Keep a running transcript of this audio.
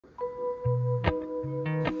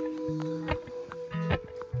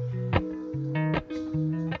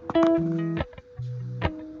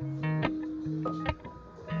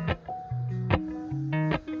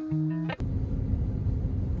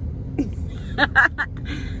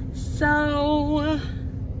So,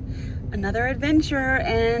 another adventure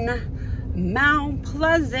in Mount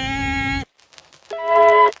Pleasant.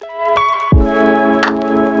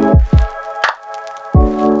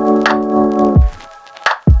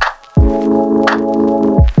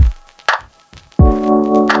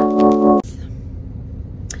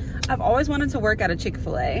 I've always wanted to work at a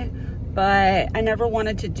Chick-fil-A, but I never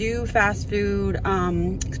wanted to do fast food,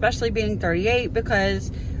 especially being 38,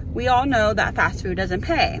 because we all know that fast food doesn't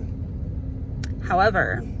pay.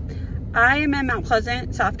 However, I am in Mount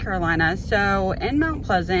Pleasant, South Carolina. So in Mount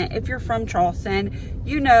Pleasant, if you're from Charleston,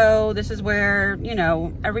 you know this is where, you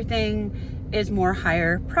know, everything is more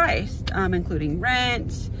higher priced, including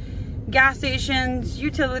rent, gas stations,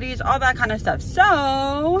 utilities, all that kind of stuff.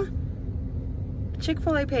 So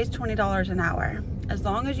Chick-fil-A pays $20 an hour as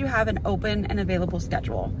long as you have an open and available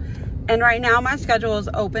schedule. And right now my schedule is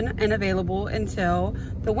open and available until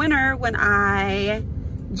the winter, when I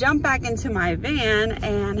jump back into my van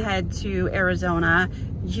and head to Arizona,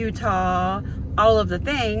 Utah, all of the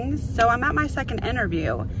things. So I'm at my second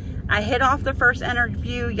interview. I hit off the first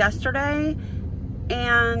interview yesterday,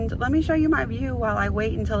 and let me show you my view while I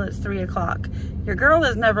wait until it's 3 o'clock. Your girl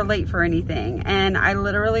is never late for anything, and I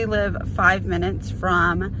literally live 5 minutes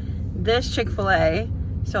from this Chick-fil-A,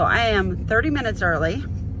 so I am 30 minutes early.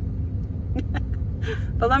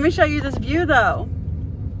 But let me show you this view though.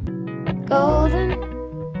 Golden,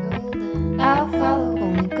 golden, I'll follow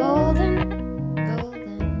only golden,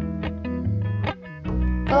 golden,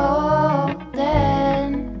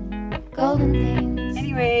 golden, golden things.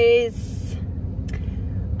 Anyways,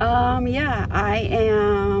 yeah,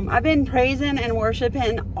 I've been praising and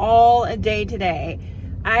worshiping all day today.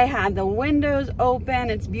 I had the windows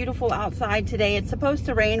open. It's beautiful outside today. It's supposed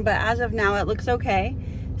to rain, but as of now it looks okay.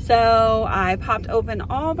 So I popped open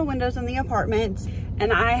all the windows in the apartment,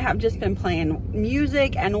 and I have just been playing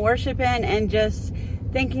music and worshiping and just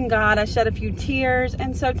thanking God. I shed a few tears,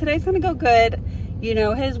 and so today's gonna go good. You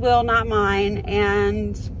know, His will, not mine,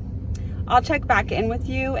 and I'll check back in with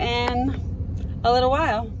you in a little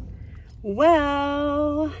while.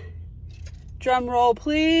 Well, drum roll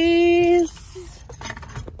please.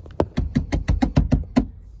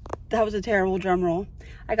 That was a terrible drum roll.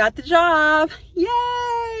 I got the job.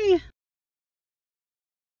 Yay!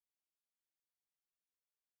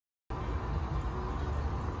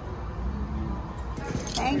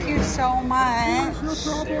 Thank you so much.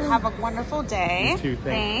 Have a wonderful day. You too,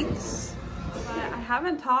 Thanks. I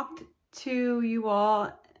haven't talked to you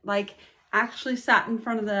all, like actually sat in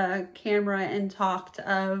front of the camera and talked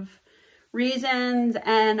of reasons,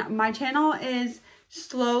 and my channel is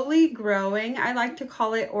slowly growing. I like to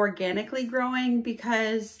call it organically growing,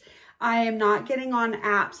 because I am not getting on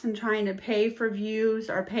apps and trying to pay for views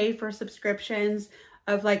or pay for subscriptions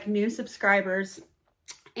of like new subscribers.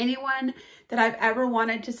 Anyone that I've ever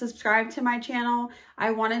wanted to subscribe to my channel,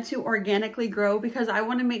 I wanted to organically grow, because I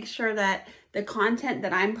want to make sure that the content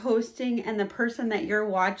that I'm posting and the person that you're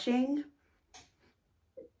watching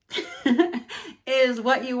is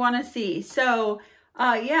what you want to see. So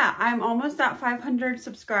yeah, I'm almost at 500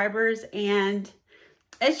 subscribers, and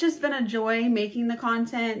it's just been a joy making the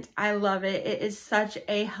content. I love it. It is such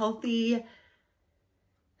a healthy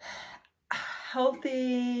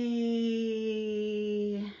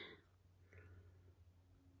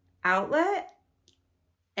outlet,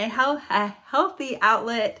 a healthy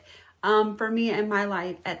outlet for me in my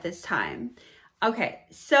life at this time. Okay,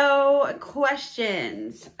 so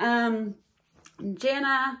questions. Jana,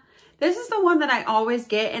 this is the one that I always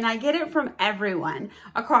get, and I get it from everyone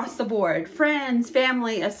across the board. Friends,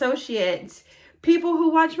 family, associates, people who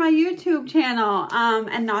watch my YouTube channel.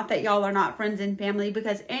 And not that y'all are not friends and family,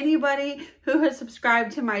 because anybody who has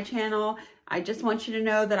subscribed to my channel, I just want you to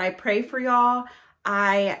know that I pray for y'all.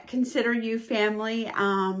 I consider you family.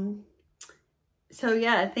 So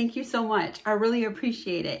yeah, thank you so much. I really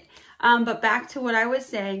appreciate it. But back to what I was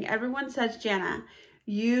saying, everyone says, Jana,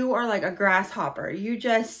 you are like a grasshopper. You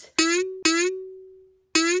just,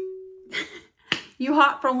 you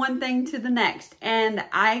hop from one thing to the next. And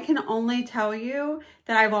I can only tell you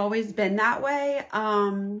that I've always been that way.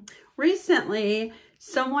 Recently,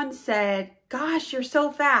 someone said, gosh, you're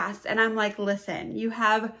so fast. And I'm like, listen, you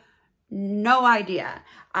have no idea.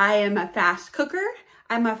 I am a fast cooker.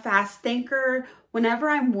 I'm a fast thinker. Whenever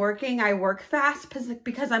I'm working, I work fast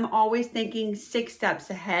because I'm always thinking 6 steps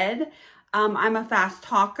ahead. I'm a fast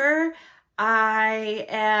talker. I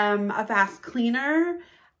am a fast cleaner.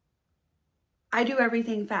 I do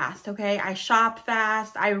everything fast, okay? I shop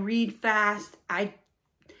fast. I read fast. I'm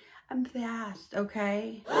fast,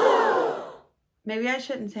 okay? Maybe I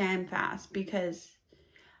shouldn't say I'm fast, because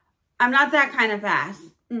I'm not that kind of fast.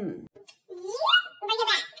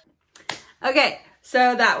 Okay,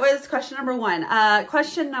 so that was question number 1.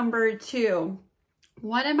 Question number 2.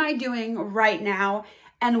 What am I doing right now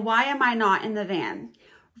and why am I not in the van?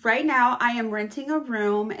 Right now, I am renting a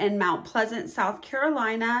room in Mount Pleasant, South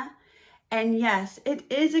Carolina. And yes,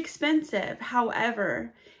 it is expensive.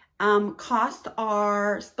 However, costs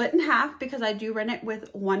are split in half because I do rent it with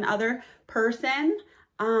one other person.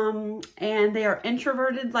 And they are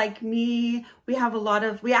introverted like me. We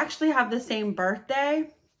actually have the same birthday.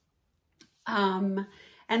 And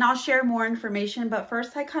I'll share more information, but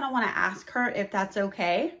first I kind of want to ask her if that's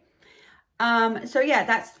okay. So yeah,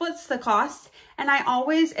 that splits the cost. And I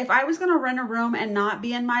always, if I was going to rent a room and not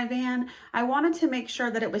be in my van, I wanted to make sure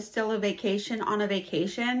that it was still a vacation on a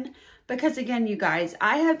vacation. Because again, you guys,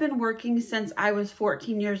 I have been working since I was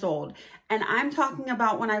 14 years old. And I'm talking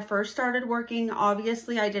about when I first started working,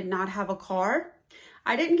 obviously I did not have a car.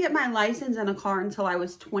 I didn't get my license in a car until I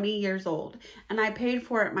was 20 years old. And I paid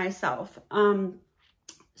for it myself.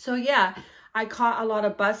 So yeah, I caught a lot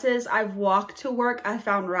of buses. I've walked to work. I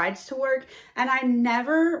found rides to work. And I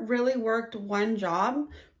never really worked one job.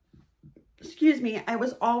 Excuse me. I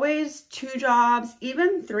was always 2 jobs,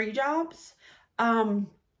 even 3 jobs. And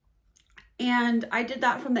I did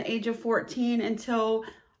that from the age of 14 until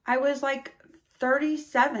I was like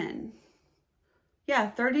 37. Yeah,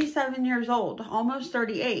 37 years old, almost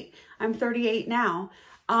 38. I'm 38 now.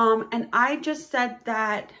 And I just said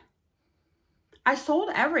that I sold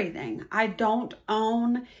everything. I don't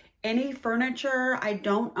own any furniture. I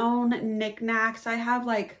don't own knickknacks. I have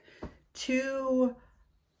like 2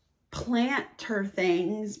 planter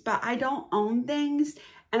things, but I don't own things.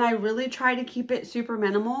 And I really try to keep it super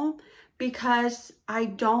minimal because I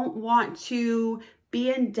don't want to be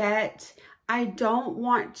in debt. I don't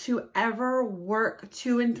want to ever work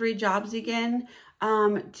 2 and 3 jobs again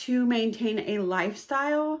to maintain a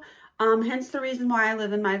lifestyle. Hence the reason why I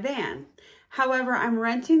live in my van. However, I'm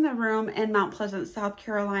renting the room in Mount Pleasant, South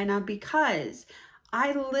Carolina because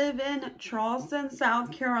I live in Charleston,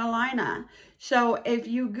 South Carolina. So if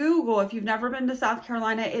you Google, if you've never been to South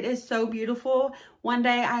Carolina, it is so beautiful. One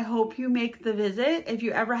day, I hope you make the visit. If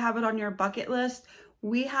you ever have it on your bucket list,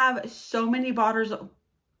 we have so many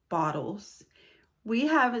bottles. We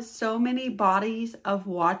have so many bodies of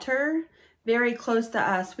water very close to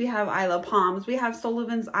us. We have Isle of Palms. We have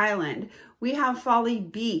Sullivan's Island. We have Folly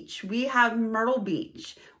Beach. We have Myrtle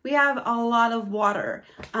Beach. We have a lot of water.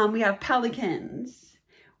 We have pelicans.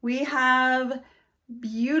 We have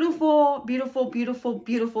beautiful, beautiful, beautiful,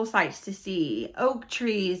 beautiful sights to see. Oak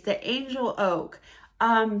trees, the angel oak.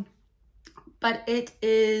 But it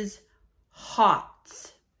is hot.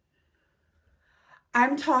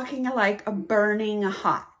 I'm talking like a burning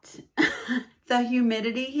hot. The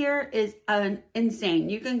humidity here is insane.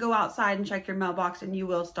 You can go outside and check your mailbox and you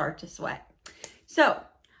will start to sweat. So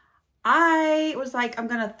I was like, I'm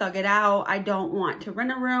going to thug it out. I don't want to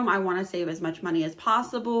rent a room. I want to save as much money as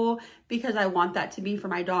possible because I want that to be for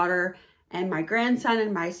my daughter and my grandson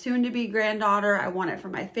and my soon-to-be granddaughter. I want it for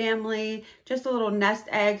my family. Just a little nest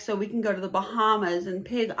egg so we can go to the Bahamas and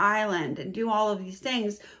Pig Island and do all of these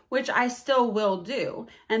things, which I still will do.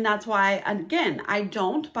 And that's why, again, I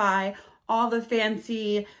don't buy all the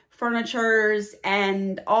fancy furnitures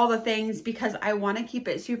and all the things because I want to keep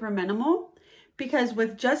it super minimal. Because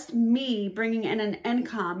with just me bringing in an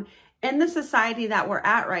income in the society that we're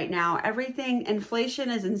at right now, inflation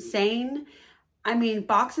is insane. I mean,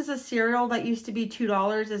 boxes of cereal that used to be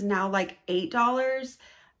 $2 is now like $8.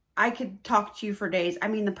 I could talk to you for days. I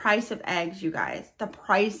mean, the price of eggs, you guys, the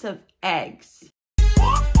price of eggs.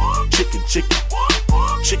 Chicken, chicken,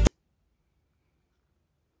 chicken.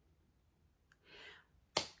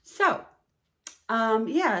 So,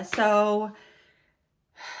 yeah, so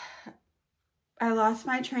I lost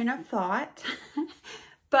my train of thought.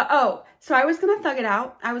 But, so I was going to thug it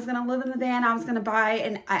out. I was going to live in the van. I was going to buy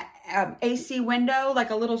an AC window, like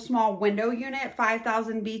a little small window unit,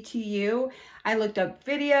 5,000 BTU. I looked up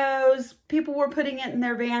videos. People were putting it in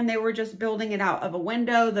their van. They were just building it out of a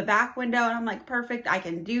window, the back window. And I'm like, perfect, I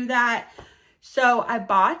can do that. So I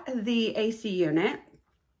bought the AC unit.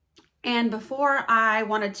 And before I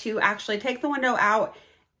wanted to actually take the window out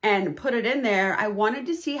and put it in there, I wanted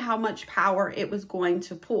to see how much power it was going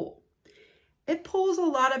to pull. It pulls a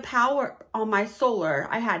lot of power on my solar.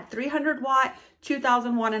 I had 300 watt,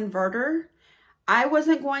 2000 watt inverter. I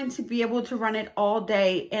wasn't going to be able to run it all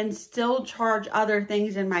day and still charge other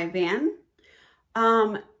things in my van.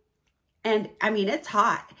 And I mean, it's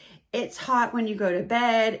hot. It's hot when you go to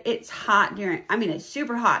bed. It's hot it's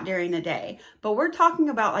super hot during the day, but we're talking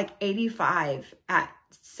about like 85 at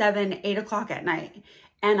 7, 8 o'clock at night.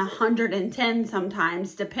 and 110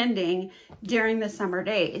 sometimes, depending, during the summer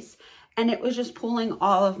days. And it was just pulling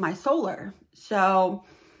all of my solar. So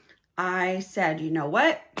I said, you know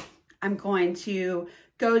what? I'm going to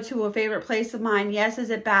go to a favorite place of mine. Yes, is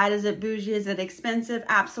it bad? Is it bougie? Is it expensive?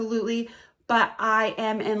 Absolutely. But I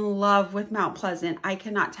am in love with Mount Pleasant. I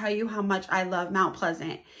cannot tell you how much I love Mount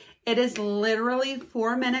Pleasant. It is literally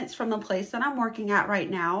 4 minutes from the place that I'm working at right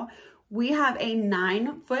now. We have a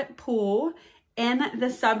 9-foot pool in the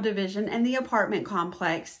subdivision, in the apartment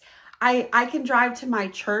complex. I can drive to my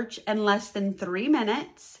church in less than 3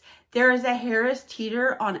 minutes. There is a Harris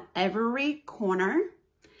Teeter on every corner.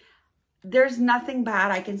 There's nothing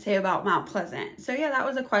bad I can say about Mount Pleasant. So yeah, that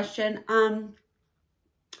was a question.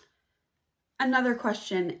 Another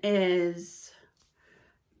question is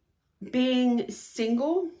being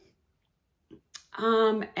single.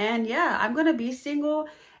 And yeah, I'm going to be single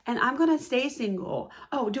and I'm going to stay single.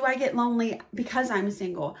 Oh, do I get lonely because I'm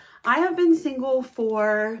single? I have been single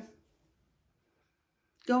for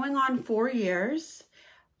going on 4 years.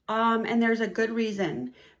 And there's a good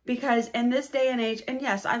reason, because in this day and age, and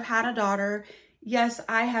yes, I've had a daughter. Yes,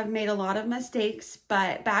 I have made a lot of mistakes,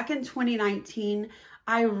 but back in 2019,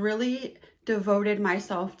 I really devoted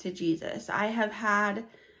myself to Jesus. I have had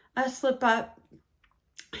a slip up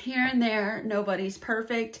here and there. Nobody's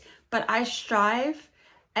perfect, but I strive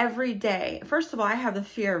every day. First of all, I have the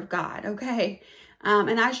fear of God, okay?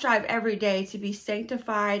 And I strive every day to be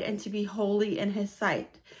sanctified and to be holy in his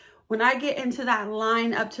sight. When I get into that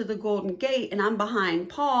line up to the Golden Gate and I'm behind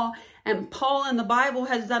Paul, and Paul in the Bible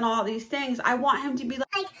has done all these things, I want him to be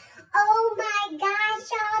like, oh my gosh,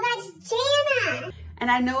 y'all, that's Jana. And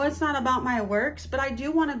I know it's not about my works, but I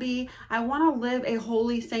do want to I want to live a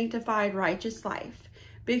holy, sanctified, righteous life.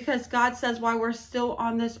 Because God says while we're still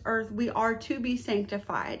on this earth, we are to be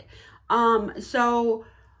sanctified. So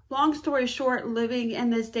long story short, living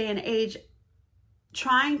in this day and age,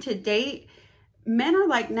 trying to date, men are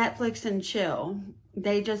like Netflix and chill.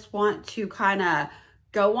 They just want to kind of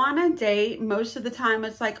go on a date. Most of the time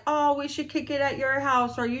it's like, oh, we should kick it at your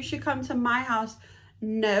house, or you should come to my house.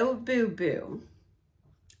 No, boo-boo.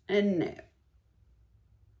 And no.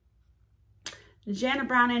 Jana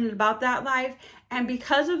Brown ain't about that life. And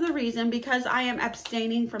because I am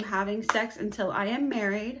abstaining from having sex until I am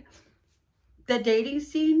married, the dating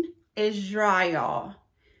scene is dry, y'all.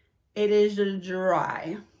 It is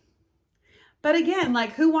dry. But again,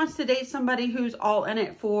 like, who wants to date somebody who's all in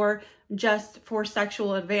it just for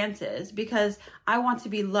sexual advances? Because I want to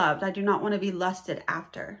be loved. I do not want to be lusted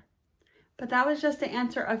after. But that was just to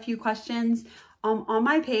answer a few questions on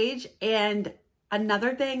my page. And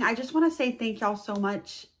another thing, I just want to say thank y'all so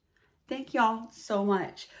much. Thank y'all so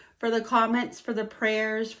much for the comments, for the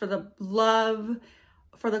prayers, for the love,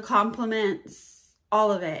 for the compliments,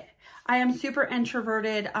 all of it. I am super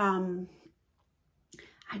introverted.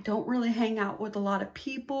 I don't really hang out with a lot of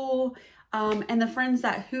people. And the friends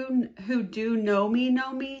that who do know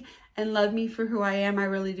me and love me for who I am, I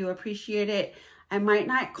really do appreciate it. I might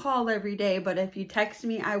not call every day, but if you text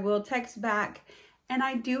me, I will text back. And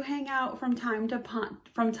I do hang out from time to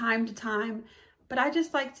time, but I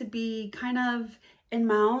just like to be kind of in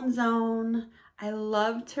my own zone. I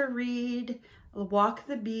love to read, walk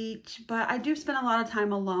the beach, but I do spend a lot of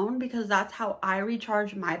time alone because that's how I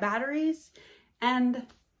recharge my batteries. And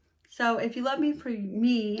so if you love me for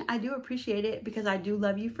me, I do appreciate it because I do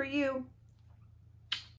love you for you.